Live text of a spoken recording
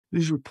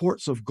These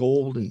reports of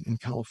gold in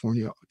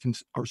California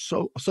are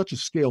such a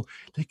scale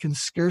they can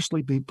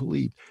scarcely be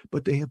believed,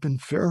 but they have been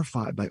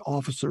verified by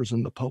officers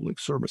in the public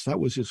service. That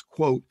was his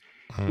quote,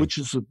 Hmm. which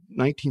is the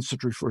 19th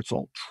century for it's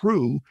all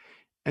true.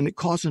 And it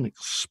caused an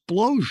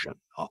explosion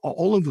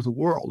all over the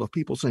world of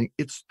people saying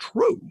it's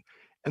true.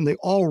 And they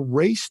all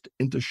raced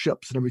into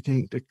ships and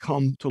everything to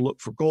come to look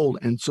for gold.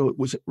 And so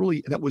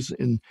that was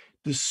in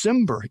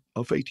December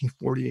of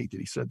 1848 that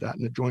he said that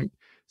in the joint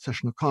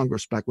session of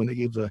Congress back when they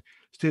gave the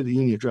State of the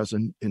Union address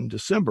in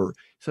December.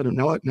 He said,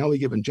 now we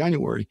give in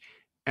January.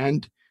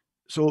 And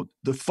so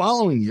the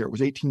following year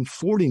was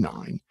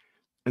 1849.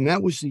 And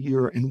that was the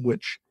year in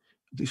which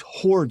these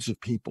hordes of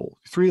people,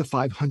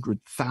 300,000 to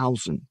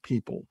 500,000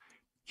 people,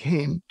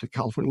 came to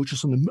California, which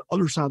is on the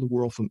other side of the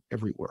world from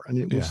everywhere. And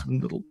it was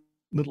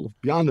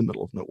beyond the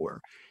middle of nowhere.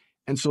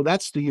 And so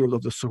that's the year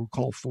of the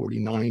so-called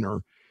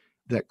 49er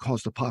that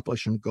caused the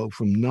population to go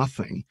from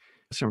nothing.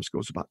 San Francisco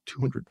was about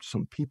 200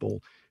 some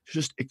people to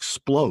just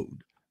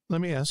explode.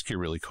 Let me ask you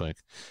really quick.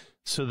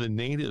 So the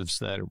natives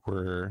that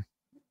were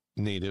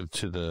native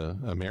to the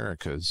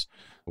Americas,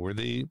 were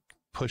they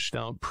pushed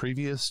out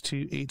previous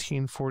to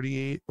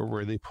 1848, or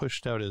were they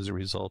pushed out as a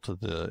result of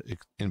the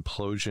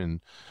implosion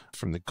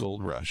from the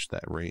gold rush,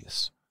 that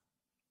race?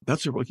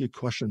 That's a really good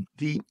question.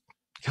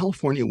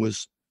 California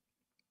was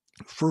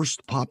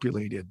first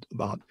populated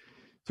about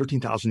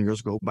 13,000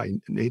 years ago by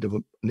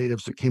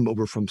natives that came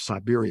over from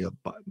Siberia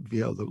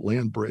via the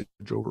land bridge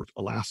over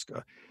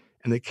Alaska.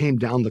 And they came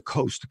down the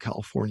coast to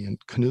California in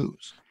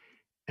canoes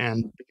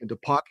and began to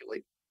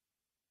populate.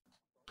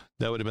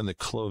 That would have been the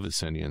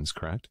Clovis Indians,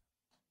 correct?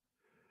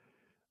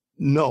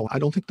 No, I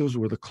don't think those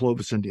were the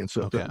Clovis Indians.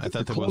 So okay, I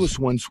thought the Clovis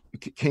ones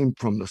came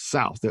from the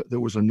south. There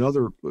was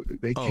another.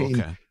 They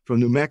came from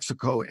New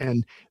Mexico,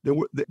 and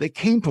they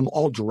came from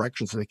all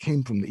directions. They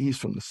came from the east,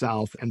 from the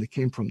south, and they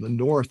came from the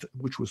north,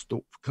 which was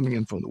coming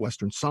in from the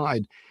western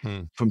side,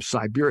 from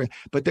Siberia.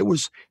 But there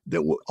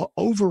were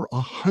over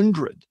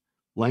 100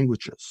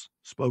 languages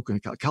spoken.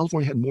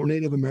 California had more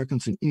Native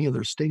Americans than any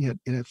other state.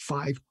 It had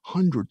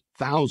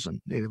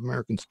 500,000 Native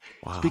Americans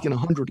speaking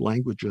 100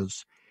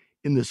 languages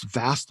in this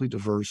vastly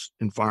diverse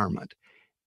environment.